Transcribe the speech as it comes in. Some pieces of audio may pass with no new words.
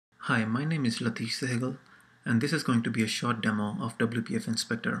Hi, my name is Latish Sehgal, and this is going to be a short demo of WPF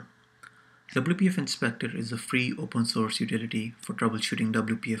Inspector. WPF Inspector is a free open source utility for troubleshooting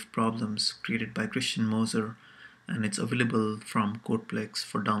WPF problems created by Christian Moser, and it's available from Codeplex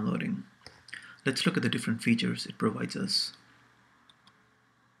for downloading. Let's look at the different features it provides us.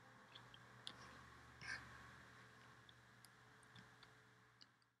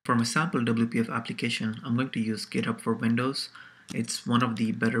 For my sample WPF application, I'm going to use GitHub for Windows. It's one of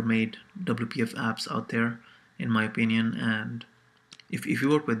the better made WPF apps out there, in my opinion, and if you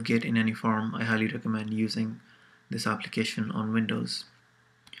work with Git in any form, I highly recommend using this application on Windows.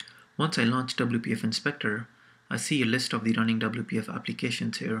 Once I launch WPF Inspector, I see a list of the running WPF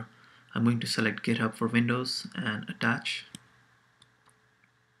applications here. I'm going to select GitHub for Windows and attach.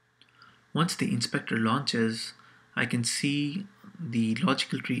 Once the inspector launches, I can see the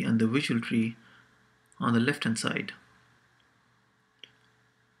logical tree and the visual tree on the left hand side.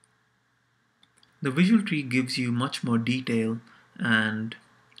 The visual tree gives you much more detail, and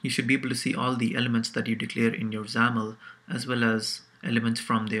you should be able to see all the elements that you declare in your XAML as well as elements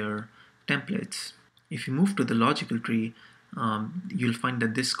from their templates. If you move to the logical tree, you'll find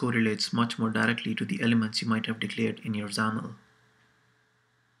that this correlates much more directly to the elements you might have declared in your XAML.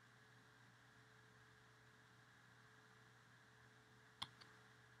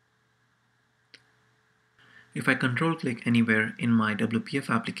 If I control click anywhere in my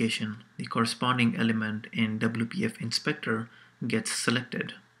WPF application, the corresponding element in WPF Inspector gets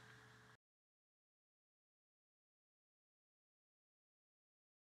selected.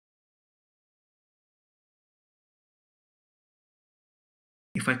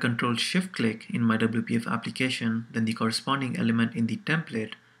 If I control shift click in my WPF application, then the corresponding element in the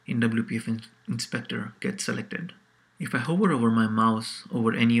template in WPF Inspector gets selected. If I hover over my mouse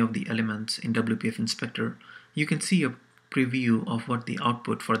over any of the elements in WPF Inspector, you can see a preview of what the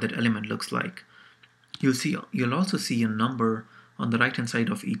output for that element looks like. You'll also see a number on the right hand side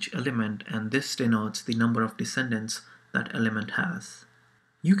of each element, and this denotes the number of descendants that element has.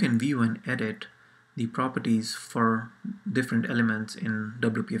 You can view and edit the properties for different elements in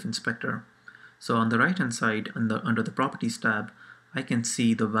WPF Inspector. So on the right hand side, under the Properties tab, I can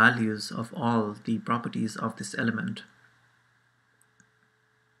see the values of all the properties of this element.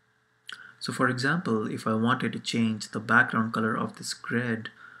 So for example, if I wanted to change the background color of this grid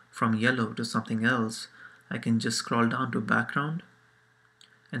from yellow to something else, I can just scroll down to background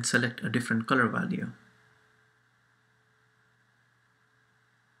and select a different color value.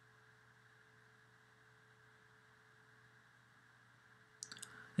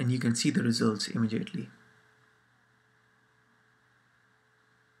 And you can see the results immediately.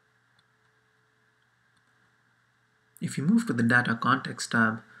 If you move to the Data Context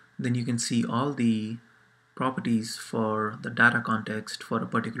tab, then you can see all the properties for the data context for a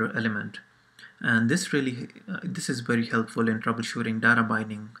particular element. And this is very helpful in troubleshooting data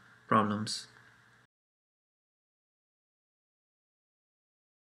binding problems.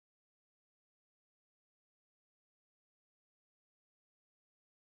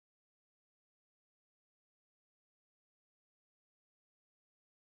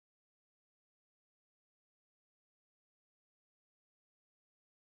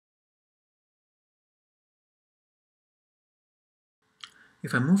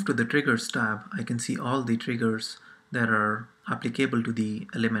 If I move to the Triggers tab, I can see all the triggers that are applicable to the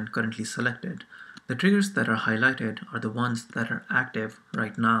element currently selected. The triggers that are highlighted are the ones that are active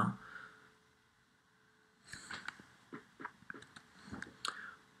right now.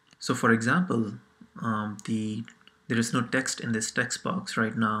 So for example, there is no text in this text box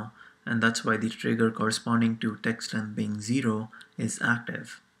right now, and that's why the trigger corresponding to text length being 0 is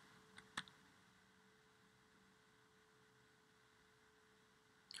active.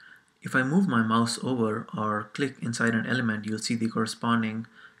 If I move my mouse over or click inside an element, you'll see the corresponding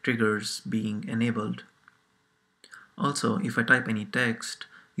triggers being enabled. Also, if I type any text,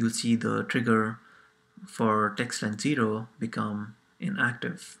 you'll see the trigger for text length 0 become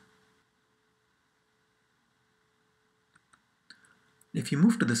inactive. If you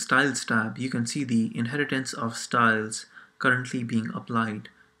move to the Styles tab, you can see the inheritance of styles currently being applied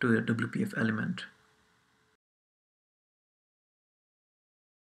to a WPF element.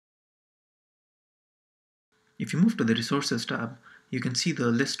 If you move to the Resources tab, you can see the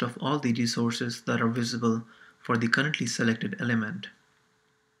list of all the resources that are visible for the currently selected element.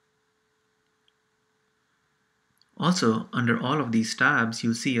 Also, under all of these tabs,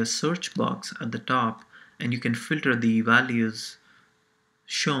 you'll see a search box at the top, and you can filter the values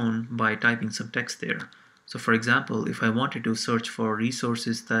shown by typing some text there. So for example, if I wanted to search for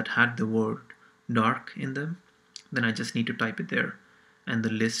resources that had the word dark in them, then I just need to type it there. and the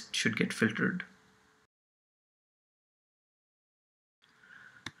list should get filtered.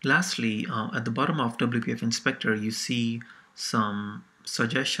 Lastly, at the bottom of WPF Inspector, you see some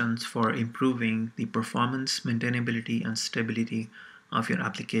suggestions for improving the performance, maintainability, and stability of your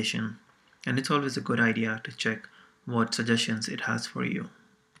application. And it's always a good idea to check what suggestions it has for you.